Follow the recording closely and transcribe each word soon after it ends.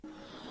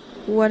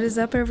What is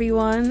up,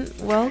 everyone?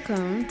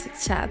 Welcome to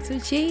Chats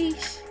with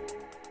Cheesh.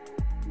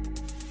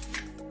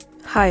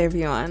 Hi,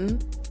 everyone.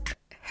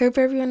 Hope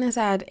everyone has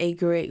had a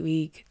great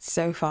week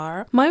so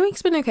far. My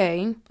week's been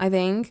okay, I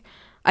think.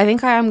 I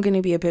am going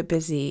to be a bit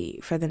busy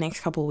for the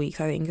next couple of weeks,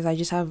 because I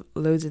just have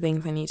loads of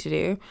things I need to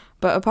do.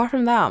 But apart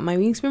from that, my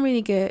week's been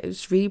really good.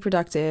 It's really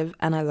productive,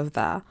 and I love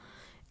that.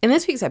 In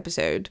this week's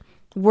episode,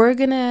 we're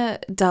going to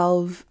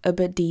delve a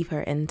bit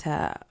deeper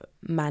into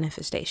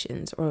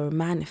manifestations or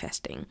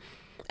manifesting.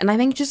 And I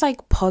think just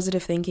like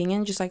positive thinking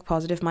and just like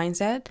positive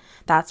mindset,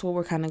 that's what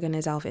we're kind of going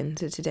to delve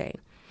into today.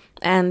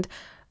 And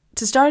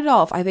to start it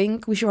off, I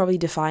think we should probably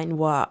define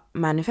what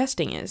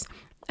manifesting is.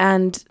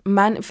 And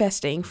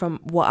manifesting, from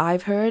what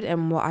I've heard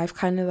and what I've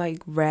kind of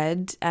like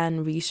read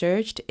and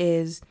researched,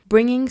 is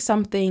bringing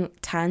something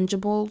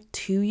tangible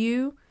to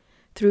you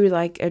through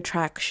like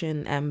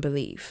attraction and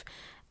belief.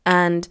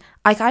 And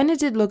I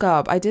did look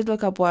up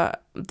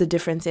what the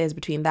difference is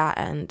between that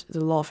and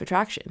the law of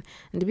attraction.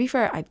 And to be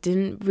fair, I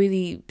didn't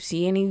really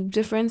see any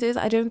differences.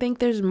 I don't think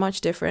there's much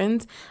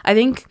difference. I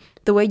think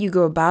the way you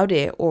go about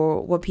it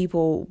or what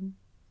people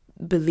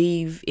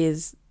believe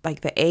is like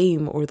the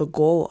aim or the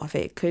goal of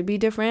it could be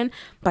different,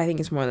 but I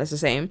think it's more or less the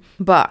same.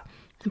 But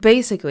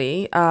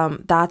basically,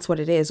 that's what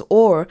it is.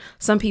 Or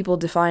some people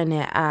define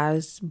it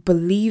as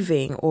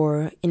believing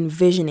or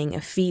envisioning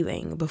a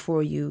feeling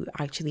before you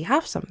actually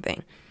have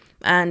something.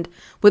 And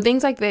with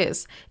things like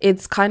this,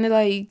 it's kind of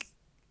like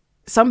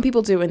some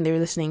people do when they're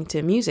listening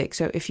to music.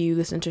 So if you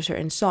listen to a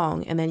certain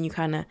song and then you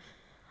kind of,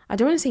 I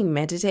don't want to say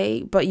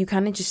meditate, but you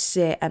kind of just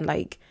sit and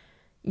like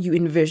you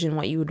envision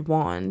what you would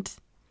want,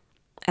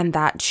 and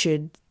that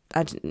should,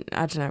 I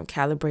don't know,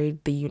 calibrate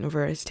the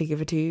universe to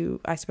give it to you,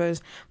 I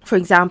suppose. For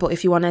example,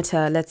 if you wanted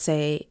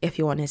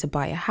to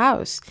buy a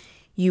house,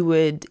 you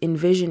would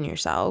envision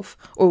yourself,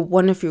 or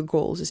one of your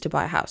goals is to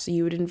buy a house. So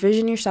you would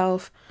envision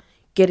yourself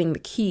getting the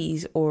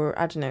keys, or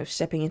I don't know,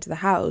 stepping into the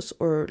house,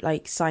 or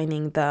like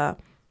signing a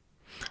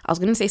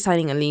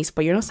lease,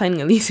 but you're not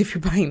signing a lease if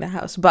you're buying the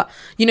house, but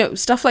you know,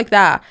 stuff like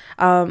that.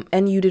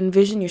 And you'd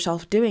envision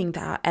yourself doing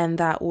that, and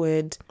that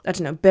would, I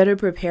don't know, better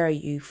prepare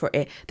you for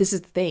it. This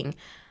is the thing.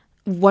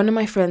 One of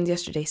my friends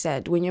yesterday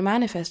said, when you're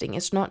manifesting,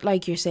 it's not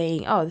like you're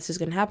saying, oh, this is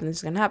going to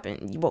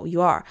happen. Well,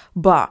 you are,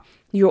 but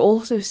you're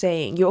also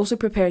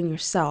preparing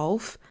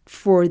yourself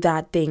for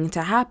that thing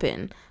to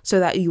happen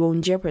so that you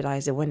won't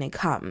jeopardize it when it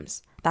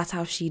comes. That's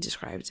how she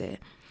describes it.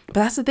 But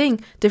that's the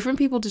thing. Different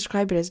people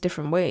describe it as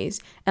different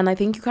ways. And I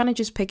think you kind of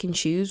just pick and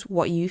choose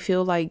what you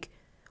feel like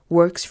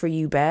works for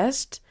you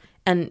best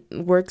and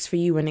works for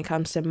you when it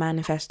comes to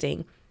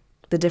manifesting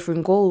the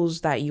different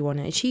goals that you want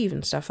to achieve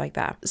and stuff like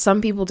that.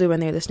 Some people do when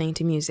they're listening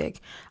to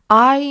music.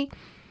 I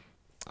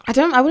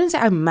wouldn't say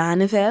I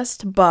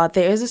manifest, but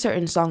there is a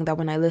certain song that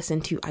when I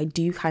listen to, I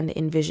do kind of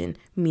envision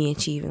me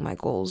achieving my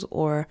goals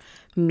or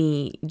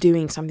me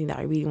doing something that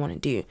I really want to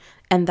do.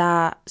 And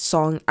that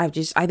song, I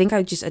think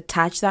I just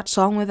attach that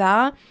song with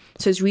that.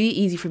 So it's really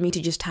easy for me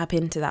to just tap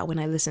into that when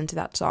I listen to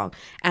that song.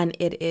 And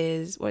it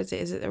is, what is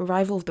it? Is it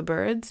Arrival of the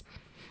Birds?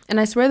 And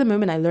I swear the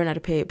moment I learn how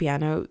to play a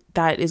piano,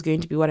 that is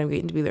going to be what I'm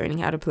going to be learning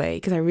how to play,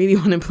 because I really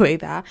want to play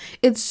that.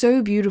 It's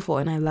so beautiful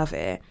and I love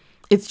it.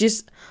 It's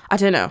just, I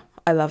don't know.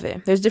 I love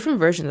it. There's different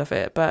versions of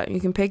it, but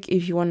you can pick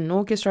if you want an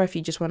orchestra, if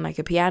you just want like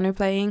a piano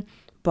playing,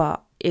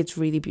 but it's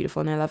really beautiful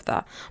and I love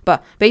that.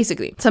 But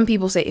basically, some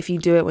people say if you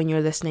do it when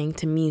you're listening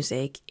to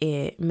music,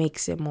 it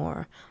makes it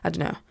more, I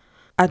don't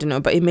know,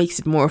 but it makes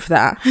it more of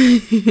that.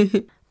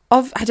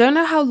 I don't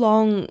know how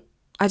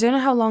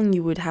long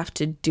you would have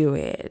to do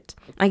it.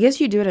 I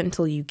guess you do it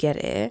until you get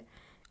it,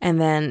 and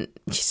then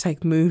just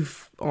like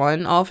move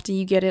on after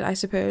you get it, I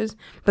suppose.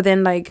 But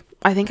then like,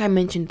 I think I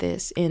mentioned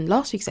this in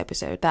last week's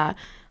episode, that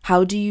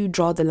how do you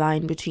draw the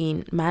line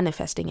between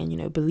manifesting and, you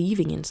know,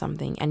 believing in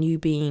something and you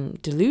being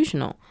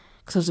delusional?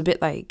 Because I was a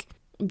bit like,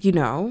 you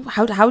know,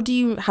 how do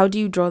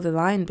you draw the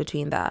line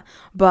between that?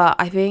 But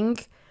I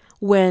think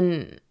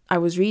when I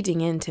was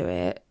reading into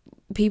it,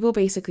 people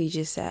basically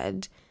just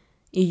said,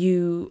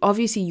 you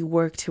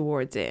work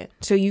towards it.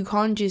 So you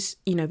can't just,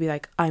 you know, be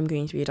like, I'm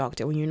going to be a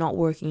doctor when you're not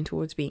working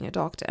towards being a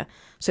doctor.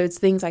 So it's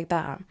things like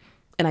that.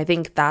 And I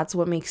think that's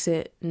what makes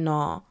it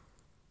not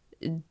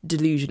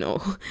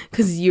delusional,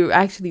 because you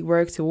actually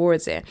work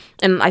towards it.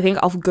 And I think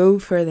I'll go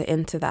further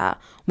into that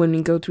when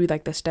we go through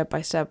like the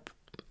step-by-step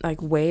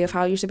like way of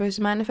how you're supposed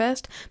to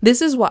manifest.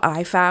 This is what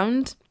I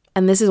found,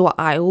 and this is what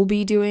I will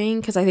be doing,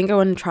 because I think I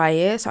want to try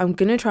it. So I'm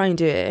gonna try and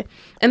do it.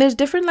 And there's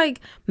different like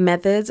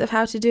methods of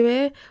how to do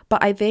it,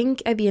 but I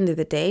think at the end of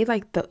the day,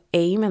 like the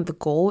aim and the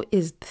goal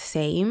is the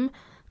same,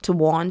 to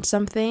want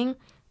something.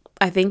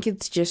 I think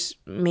it's just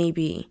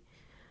maybe,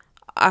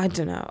 I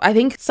don't know. I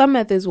think some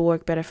methods will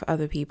work better for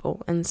other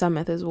people and some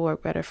methods will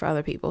work better for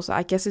other people. So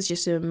I guess it's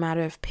just a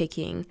matter of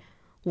picking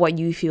what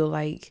you feel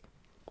like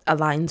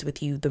aligns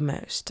with you the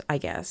most, I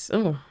guess.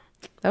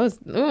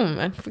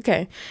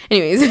 Okay.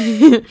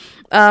 Anyways,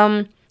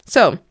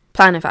 so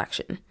plan of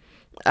action.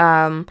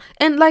 And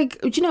like,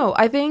 you know,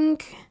 I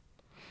think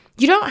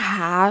you don't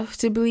have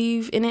to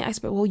believe in it. I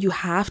suppose, well, you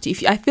have to.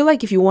 I feel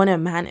like if you want to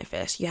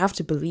manifest, you have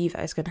to believe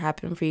that it's going to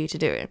happen for you to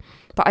do it.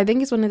 But I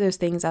think it's one of those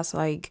things that's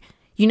like,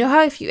 you know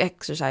how if you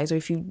exercise or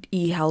if you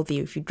eat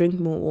healthy or if you drink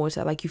more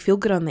water, like you feel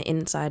good on the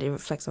inside, it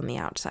reflects on the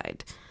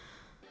outside.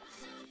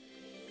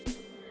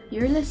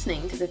 You're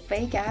listening to the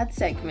Fake Ad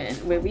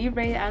segment where we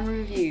rate and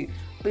review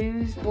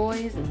booze,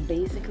 boys, and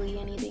basically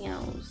anything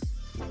else.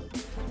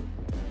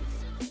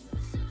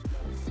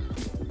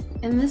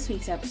 In this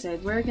week's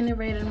episode, we're going to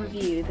rate and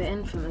review the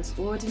infamous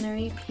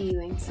Ordinary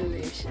Peeling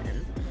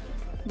Solution.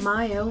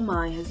 My oh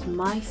my, has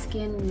my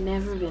skin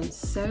never been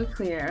so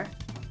clear.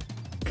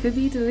 Could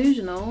be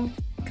delusional,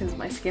 because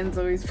my skin's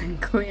always been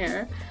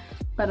clear,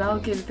 but I'll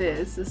give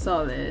this a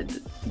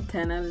solid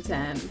 10 out of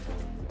 10.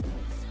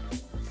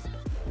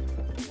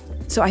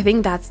 So I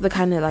think that's the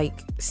kind of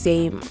like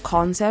same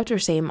concept or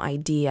same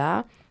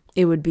idea.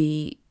 It would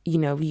be,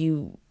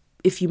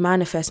 if you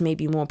manifest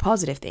maybe more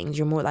positive things,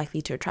 you're more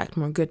likely to attract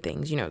more good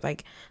things.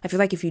 Like I feel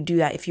like if you do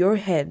that, if your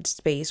head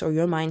space or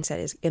your mindset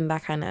is in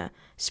that kind of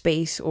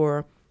space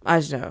or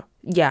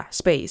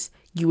space,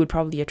 you would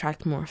probably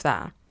attract more of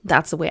that.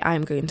 That's the way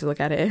I'm going to look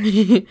at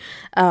it.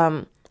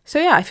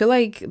 I feel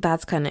like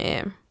that's kind of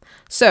it.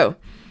 So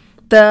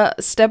the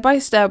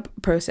step-by-step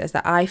process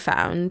that I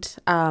found,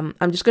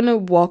 I'm just going to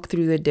walk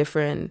through the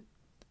different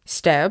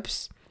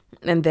steps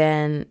and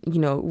then,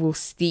 we'll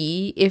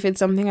see if it's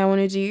something I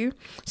want to do.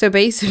 So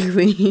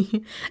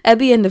basically, at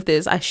the end of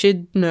this, I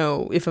should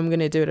know if I'm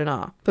going to do it or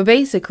not. But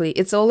basically,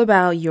 it's all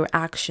about your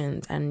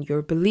actions and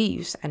your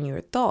beliefs and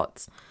your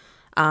thoughts.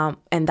 And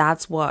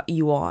that's what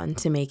you want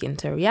to make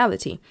into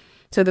reality.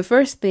 So the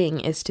first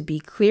thing is to be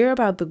clear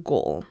about the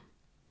goal.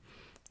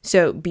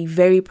 So be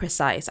very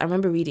precise. I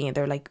remember reading it.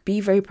 They're like,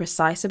 be very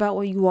precise about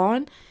what you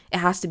want. It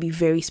has to be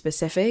very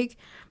specific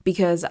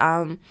because,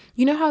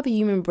 you know how the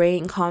human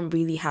brain can't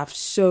really have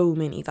so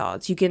many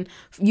thoughts. You can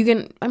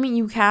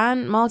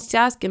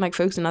multitask and like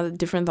focus on other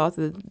different thoughts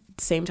at the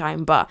same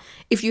time. But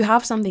if you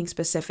have something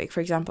specific, for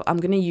example, I'm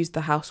going to use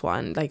the house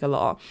one like a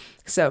lot.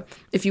 So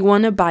if you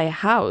want to buy a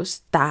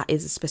house, that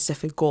is a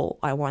specific goal.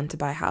 I want to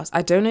buy a house.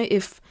 I don't know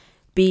if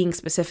being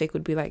specific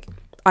would be like,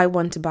 I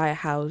want to buy a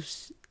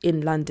house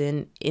in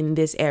London in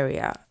this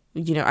area.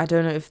 I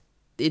don't know if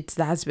it's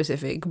that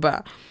specific,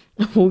 but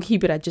we'll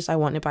keep it at just I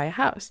want to buy a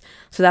house.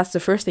 So that's the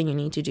first thing you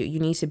need to do.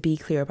 You need to be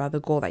clear about the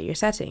goal that you're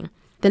setting.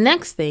 The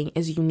next thing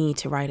is you need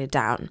to write it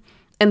down.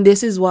 And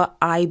this is what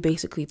I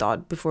basically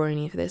thought before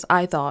any of this.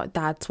 I thought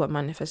that's what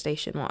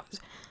manifestation was,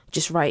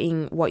 just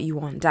writing what you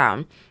want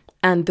down.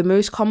 And the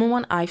most common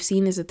one I've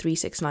seen is a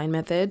 3-6-9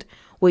 method,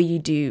 where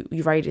you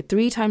write it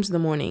 3 times in the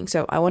morning.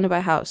 So I want to buy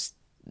a house.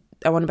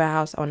 I want to buy a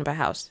house. I want to buy a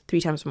house 3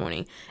 times in the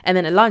morning. And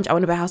then at lunch, I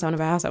want to buy a house. I want to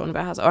buy a house. I want to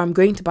buy a house. Or I'm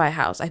going to buy a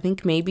house. I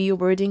think maybe your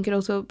wording could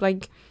also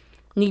like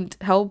need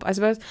help, I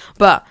suppose.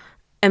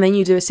 And then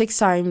you do it 6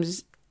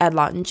 times at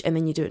lunch, and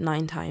then you do it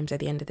 9 times at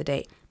the end of the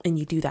day. And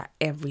you do that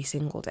every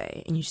single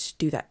day. And you just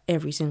do that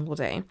every single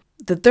day.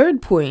 The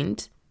third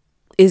point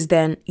is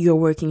then you're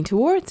working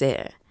towards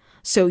it.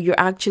 So you're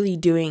actually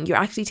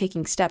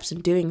taking steps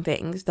and doing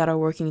things that are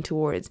working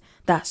towards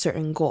that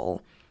certain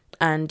goal.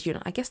 And,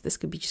 I guess this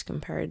could be just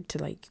compared to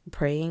like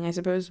praying, I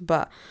suppose.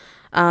 But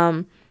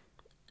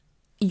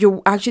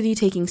you're actually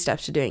taking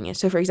steps to doing it.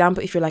 So, for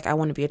example, if you're like, I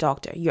want to be a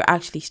doctor, you're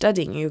actually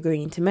studying, you're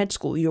going into med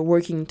school, you're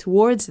working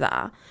towards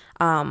that.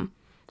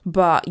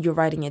 But you're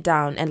writing it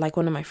down. And like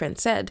one of my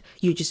friends said,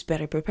 you're just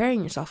better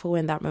preparing yourself for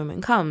when that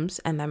moment comes,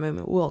 and that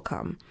moment will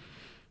come.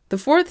 The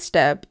fourth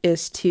step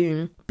is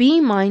to be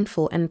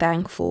mindful and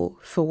thankful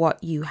for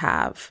what you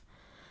have.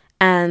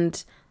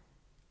 And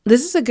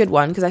this is a good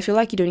one because I feel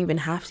like you don't even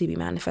have to be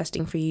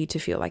manifesting for you to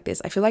feel like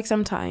this. I feel like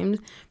sometimes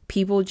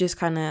people just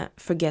kind of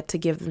forget to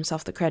give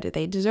themselves the credit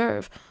they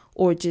deserve,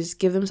 or just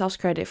give themselves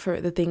credit for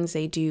the things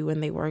they do when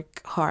they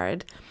work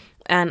hard.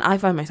 And I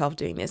find myself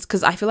doing this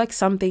because I feel like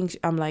some things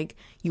I'm like,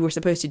 you were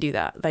supposed to do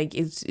that. Like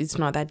it's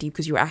not that deep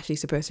because you were actually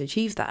supposed to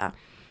achieve that.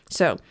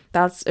 So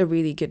that's a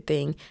really good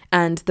thing.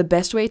 And the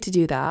best way to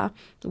do that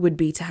would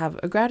be to have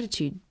a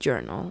gratitude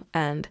journal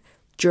and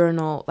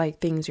journal like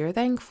things you're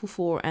thankful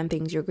for and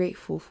things you're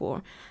grateful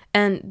for.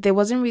 And there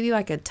wasn't really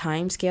like a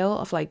time scale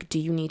of like, do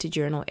you need to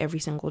journal every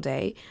single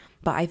day?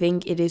 But I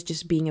think it is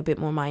just being a bit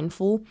more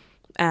mindful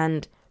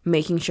and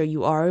making sure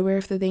you are aware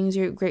of the things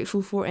you're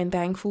grateful for and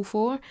thankful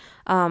for.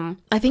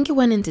 I think it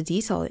went into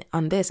detail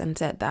on this and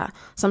said that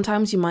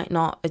sometimes you might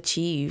not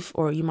achieve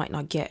or you might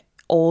not get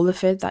all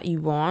of it that you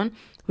want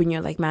when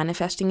you're like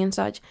manifesting and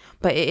such,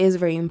 but it is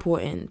very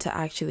important to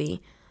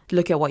actually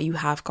look at what you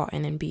have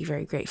gotten and be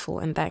very grateful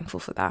and thankful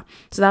for that.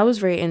 So that was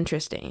very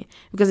interesting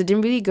because it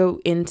didn't really go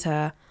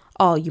into,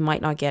 oh, you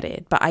might not get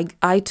it, but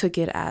I took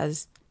it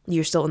as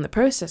you're still in the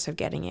process of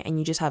getting it and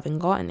you just haven't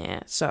gotten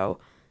it. So,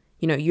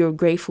 you know, you're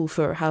grateful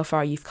for how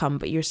far you've come,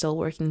 but you're still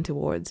working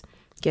towards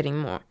getting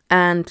more.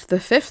 And the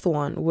fifth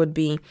one would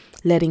be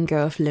letting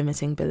go of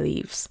limiting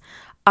beliefs.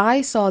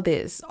 I saw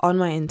this on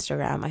my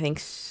Instagram, I think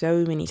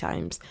so many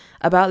times,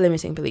 about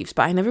limiting beliefs,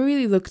 but I never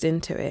really looked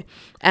into it.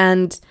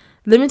 And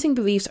limiting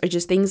beliefs are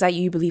just things that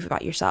you believe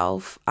about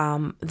yourself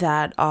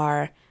that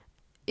are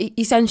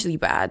essentially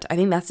bad. I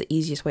think that's the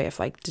easiest way of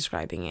like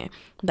describing it.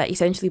 That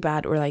essentially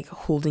bad, or like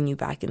holding you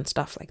back and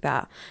stuff like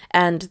that.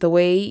 And the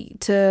way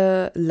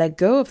to let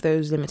go of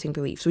those limiting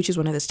beliefs, which is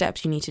one of the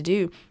steps you need to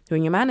do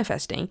when you're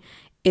manifesting,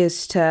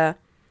 is to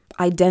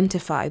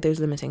identify those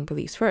limiting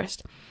beliefs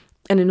first.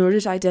 And in order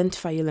to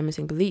identify your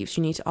limiting beliefs,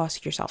 you need to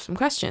ask yourself some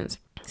questions.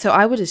 So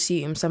I would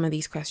assume some of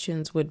these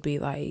questions would be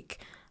like,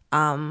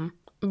 I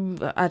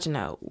don't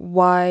know,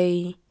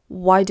 why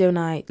don't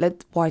I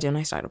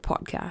start a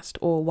podcast,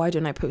 or why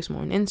don't I post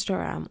more on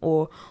Instagram,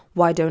 or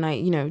why don't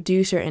I,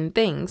 do certain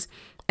things?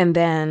 And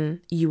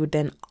then you would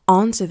then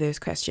answer those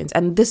questions.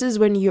 And this is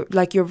when you're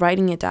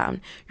writing it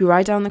down. You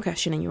write down the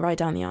question and you write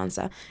down the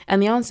answer.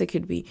 And the answer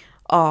could be,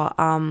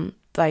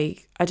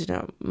 like, I don't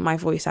know, my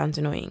voice sounds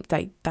annoying.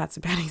 Like, that's a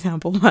bad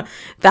example, but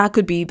that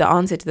could be the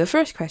answer to the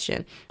first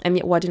question. And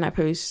yet, why didn't I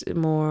post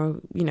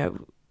more,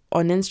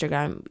 on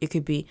Instagram? It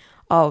could be,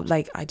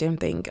 like, I don't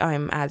think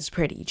I'm as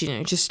pretty,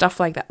 just stuff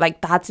like that.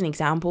 Like, that's an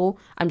example.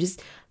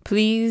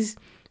 Please,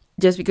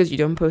 just because you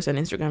don't post on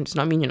Instagram does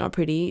not mean you're not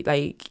pretty.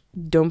 Like,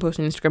 don't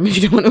post on Instagram if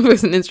you don't want to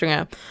post on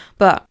Instagram.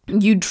 But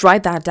you'd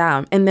write that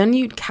down, and then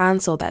you'd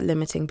cancel that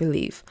limiting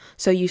belief.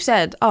 So you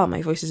said,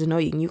 my voice is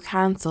annoying. You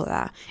cancel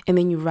that, and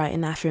then you write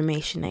an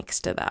affirmation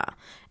next to that.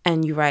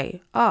 And you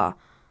write,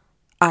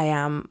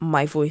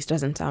 my voice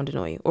doesn't sound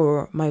annoying,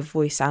 or my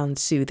voice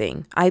sounds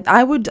soothing.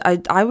 I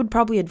would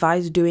probably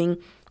advise doing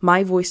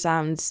my voice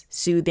sounds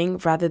soothing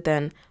rather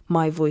than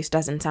my voice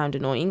doesn't sound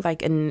annoying,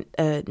 like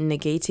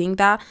negating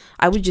that.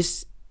 I would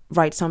just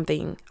write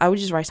something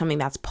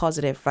that's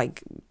positive,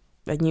 like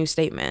a new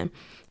statement.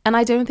 And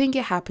I don't think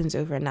it happens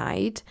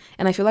overnight.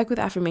 And I feel like with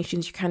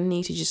affirmations, you kind of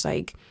need to just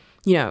like,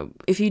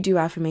 if you do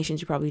affirmations,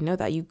 you probably know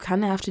that you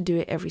kind of have to do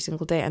it every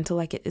single day until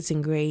like it's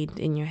ingrained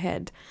in your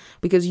head,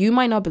 because you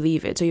might not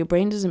believe it. So your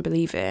brain doesn't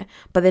believe it,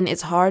 but then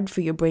it's hard for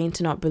your brain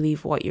to not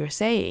believe what you're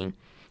saying.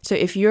 So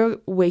if you're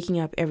waking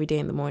up every day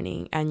in the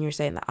morning and you're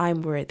saying that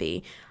I'm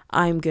worthy,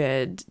 I'm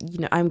good,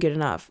 I'm good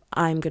enough,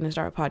 I'm going to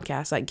start a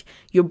podcast, like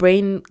your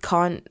brain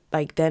can't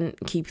like then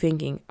keep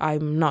thinking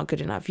I'm not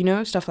good enough,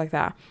 stuff like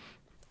that.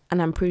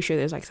 And I'm pretty sure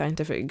there's like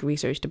scientific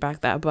research to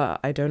back that, but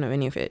I don't know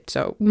any of it.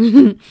 So,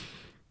 and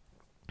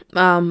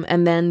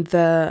then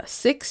the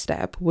sixth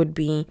step would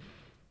be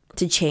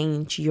to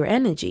change your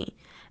energy.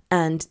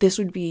 And this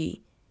would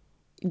be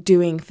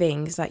doing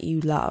things that you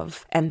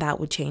love, and that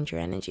would change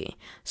your energy.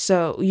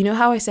 So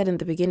how I said in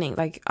the beginning,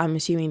 like I'm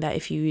assuming that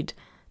if you'd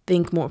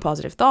think more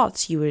positive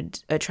thoughts, you would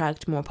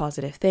attract more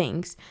positive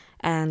things.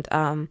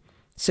 And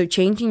so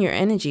changing your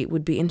energy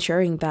would be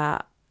ensuring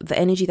that the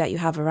energy that you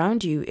have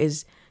around you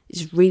is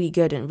really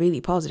good and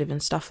really positive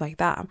and stuff like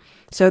that.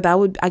 So that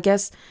would, I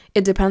guess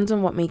it depends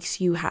on what makes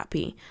you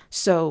happy.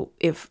 So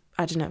if,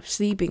 I don't know,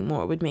 sleeping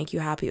more would make you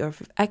happy, or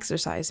if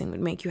exercising would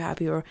make you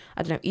happy, or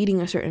I don't know,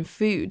 eating a certain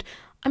food.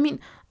 I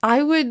mean,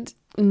 I would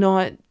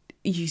not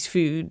use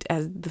food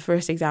as the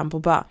first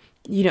example, but,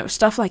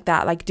 stuff like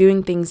that, like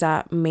doing things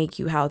that make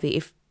you healthy.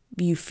 If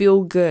you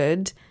feel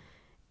good,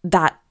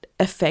 that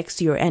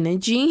affects your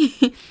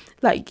energy,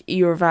 like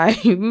your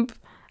vibe,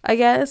 I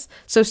guess.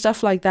 So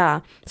stuff like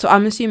that. So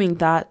I'm assuming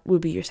that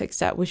would be your sixth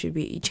step, which would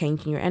be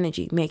changing your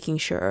energy, making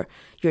sure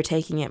you're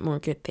taking it more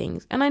good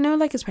things. And I know,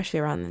 like, especially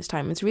around this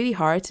time, it's really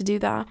hard to do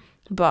that,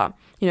 but,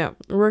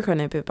 work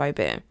on it bit by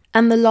bit.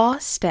 And the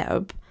last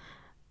step,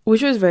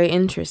 which was very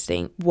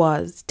interesting,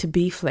 was to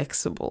be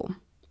flexible.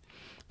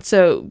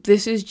 So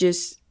this is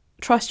just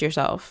trust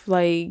yourself,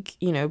 like,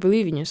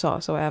 believe in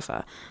yourself, so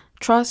whatever.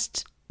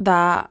 Trust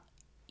that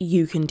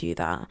you can do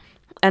that,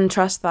 and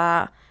trust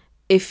that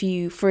if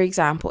you, for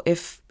example,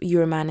 if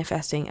you're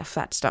manifesting a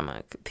flat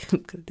stomach,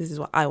 this is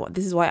what I want.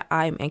 This is why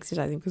I'm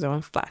exercising, because I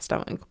want a flat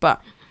stomach.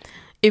 But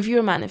if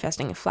you're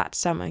manifesting a flat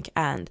stomach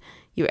and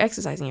you're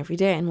exercising every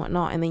day and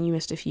whatnot, and then you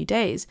missed a few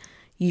days,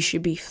 you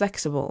should be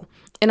flexible.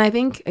 And I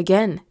think,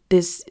 again,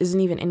 this isn't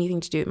even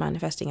anything to do with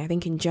manifesting. I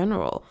think in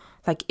general,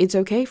 like, it's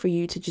okay for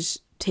you to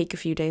just take a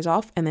few days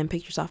off and then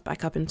pick yourself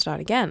back up and start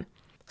again.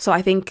 So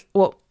I think,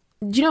 well,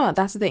 you know what?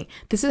 That's the thing.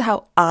 This is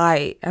how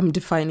I am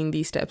defining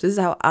these steps. This is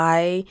how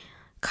I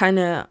kind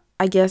of,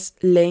 I guess,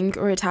 link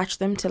or attach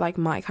them to like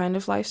my kind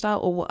of lifestyle,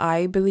 or what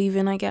I believe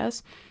in, I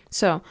guess.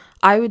 So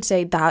I would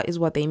say that is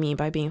what they mean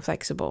by being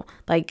flexible.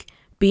 Like,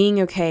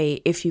 being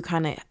okay if you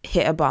kind of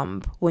hit a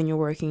bump when you're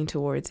working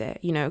towards it,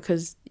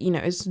 because,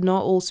 it's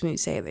not all smooth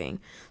sailing.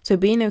 So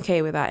being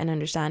okay with that and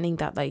understanding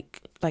that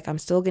like I'm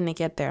still going to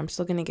get there. I'm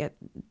still going to get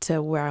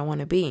to where I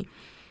want to be,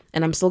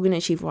 and I'm still going to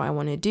achieve what I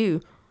want to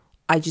do.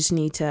 I just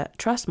need to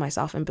trust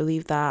myself and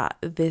believe that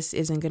this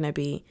isn't going to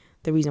be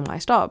the reason why I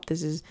stopped.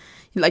 This is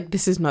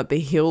not the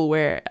hill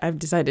where I've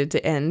decided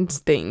to end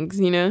things,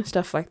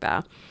 stuff like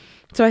that.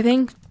 So I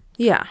think,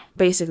 yeah,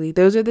 basically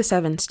those are the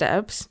 7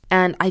 steps,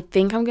 and I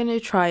think I'm going to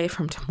try it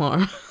from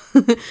tomorrow.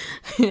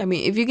 I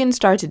mean, if you can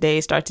start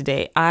today, start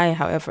today. I,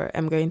 however,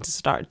 am going to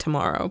start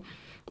tomorrow.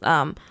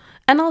 And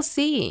I'll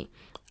see.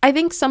 I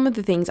think some of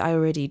the things I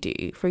already do,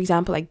 for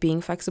example, like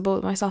being flexible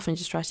with myself and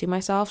just trusting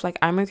myself, like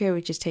I'm okay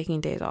with just taking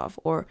days off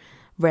or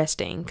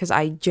resting, because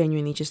I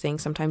genuinely just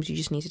think sometimes you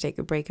just need to take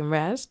a break and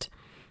rest.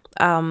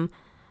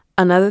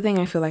 Another thing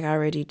I feel like I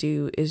already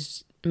do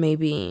is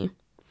maybe,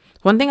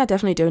 one thing I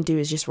definitely don't do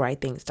is just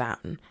write things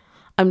down.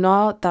 I'm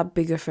not that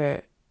big of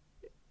a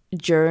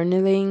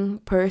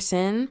journaling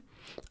person.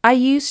 I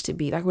used to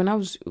be, like when I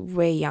was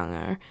way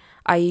younger,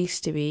 I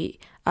used to be.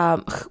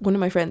 One of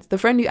my friends, the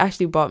friend who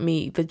actually bought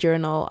me the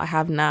journal I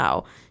have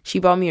now, she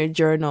bought me a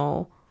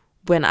journal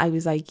when I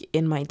was like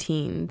in my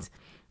teens.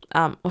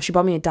 Well, she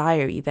bought me a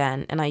diary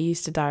then, and I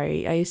used to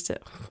diary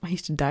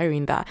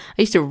in that.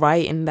 I used to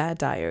write in that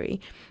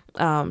diary.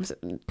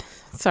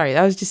 Sorry,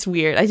 that was just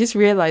weird. I just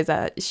realized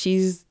that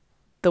she's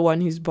the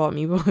one who's bought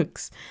me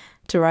books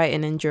to write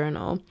in and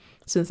journal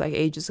since like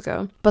ages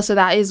ago. But so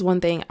that is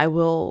one thing I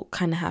will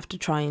kind of have to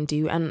try and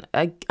do, and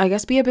I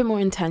guess be a bit more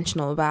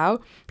intentional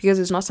about, because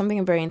it's not something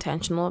I'm very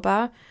intentional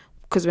about.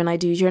 Because when I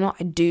do journal,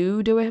 I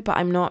do it, but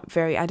I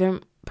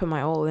don't put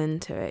my all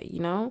into it, you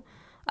know?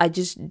 I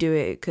just do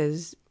it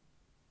because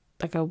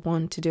like I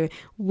want to do it,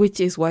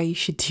 which is why you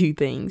should do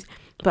things.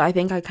 But I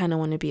think I kind of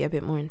want to be a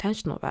bit more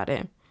intentional about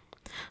it.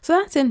 So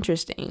that's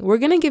interesting. We're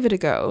going to give it a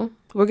go.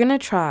 We're going to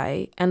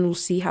try and we'll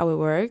see how it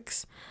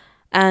works.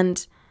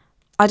 And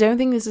I don't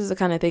think this is the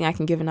kind of thing I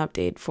can give an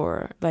update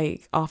for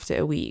like after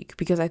a week,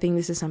 because I think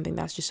this is something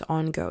that's just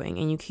ongoing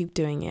and you keep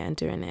doing it and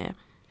doing it.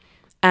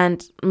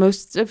 And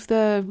most of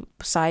the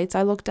sites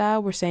I looked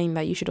at were saying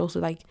that you should also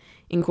like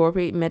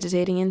incorporate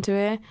meditating into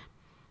it.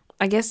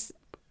 I guess,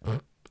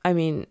 I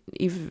mean,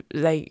 if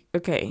like,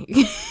 okay.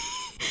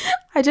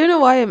 I don't know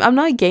why I'm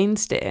not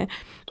against it.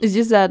 It's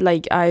just that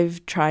like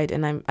I've tried,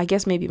 and I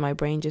guess maybe my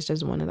brain just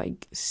doesn't want to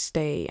like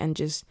stay and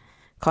just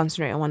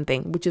concentrate on one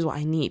thing, which is what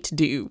I need to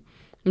do,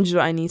 which is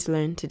what I need to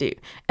learn to do.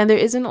 And there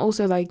isn't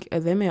also like a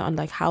limit on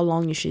like how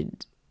long you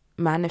should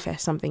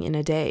manifest something in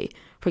a day.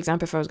 For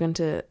example, if I was going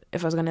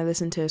to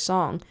listen to a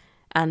song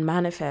and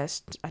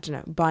manifest, I don't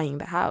know, buying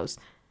the house,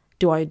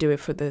 do I do it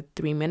for the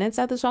 3 minutes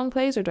that the song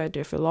plays, or do I do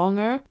it for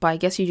longer? But I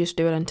guess you just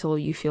do it until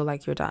you feel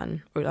like you're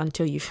done, or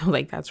until you feel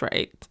like that's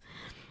right.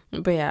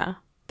 But yeah,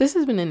 this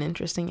has been an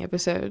interesting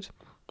episode.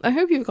 I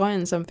hope you've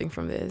gotten something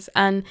from this.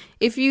 And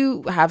if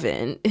you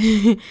haven't,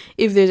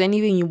 if there's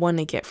anything you want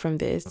to get from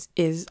this,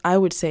 is I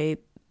would say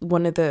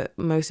one of the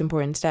most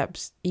important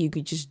steps you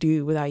could just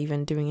do without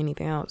even doing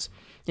anything else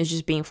is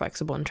just being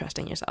flexible and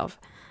trusting yourself.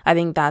 I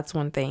think that's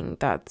one thing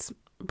that's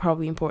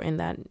probably important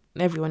that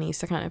everyone needs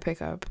to kind of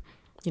pick up,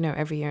 you know,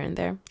 every year and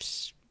there.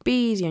 Just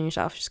be easy on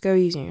yourself. Just go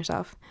easy on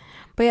yourself.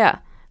 But yeah,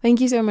 thank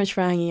you so much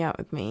for hanging out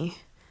with me.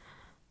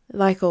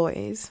 Like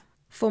always.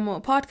 For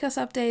more podcast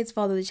updates,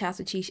 follow the Chats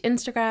with Chish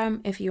Instagram.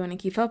 If you want to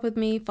keep up with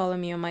me, follow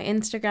me on my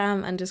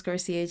Instagram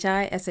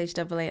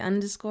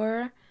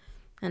 _CHISHAA_.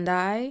 And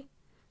I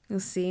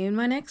will see you in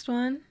my next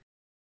one.